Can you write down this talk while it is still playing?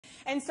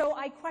And so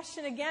I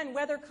question again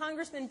whether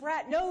Congressman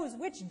Brat knows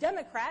which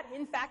Democrat,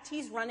 in fact,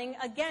 he's running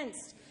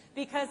against.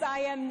 Because I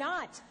am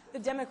not the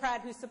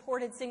Democrat who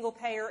supported single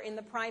payer in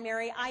the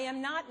primary. I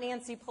am not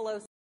Nancy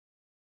Pelosi.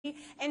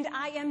 And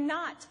I am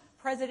not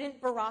President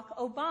Barack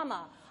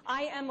Obama.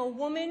 I am a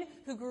woman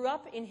who grew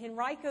up in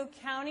Henrico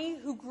County,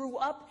 who grew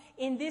up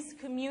in this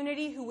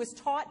community, who was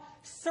taught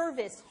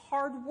service,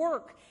 hard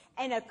work,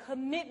 and a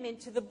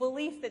commitment to the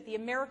belief that the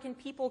American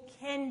people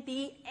can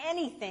be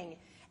anything,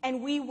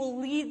 and we will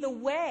lead the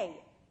way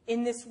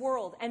in this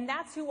world. And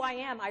that's who I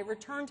am. I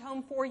returned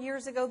home 4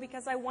 years ago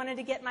because I wanted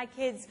to get my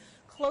kids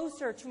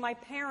closer to my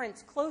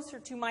parents, closer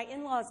to my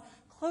in-laws,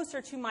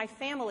 closer to my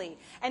family.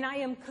 And I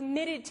am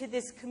committed to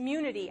this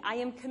community. I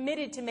am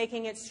committed to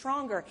making it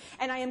stronger.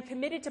 And I am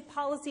committed to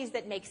policies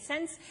that make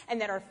sense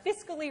and that are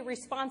fiscally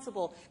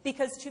responsible.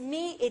 Because to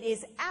me, it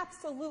is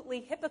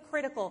absolutely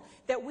hypocritical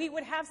that we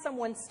would have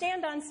someone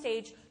stand on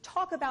stage,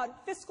 talk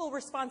about fiscal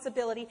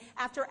responsibility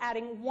after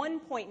adding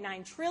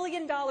 $1.9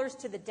 trillion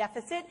to the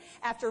deficit,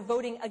 after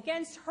voting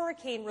against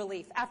hurricane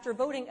relief, after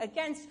voting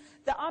against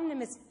the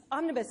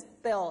omnibus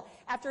bill,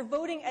 after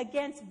voting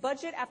against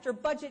budget after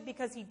budget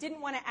because he didn't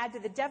want to add to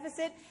the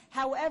deficit.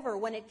 However,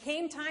 when it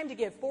came time to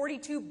give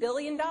 $42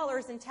 billion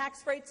in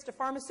tax rates to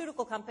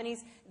pharmaceutical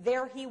companies,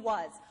 there he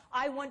was.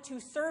 I want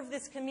to serve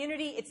this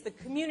community. It's the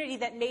community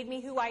that made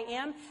me who I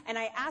am, and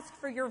I ask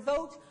for your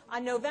vote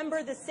on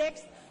November the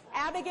 6th.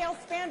 Abigail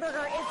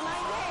Spanberger is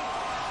my name.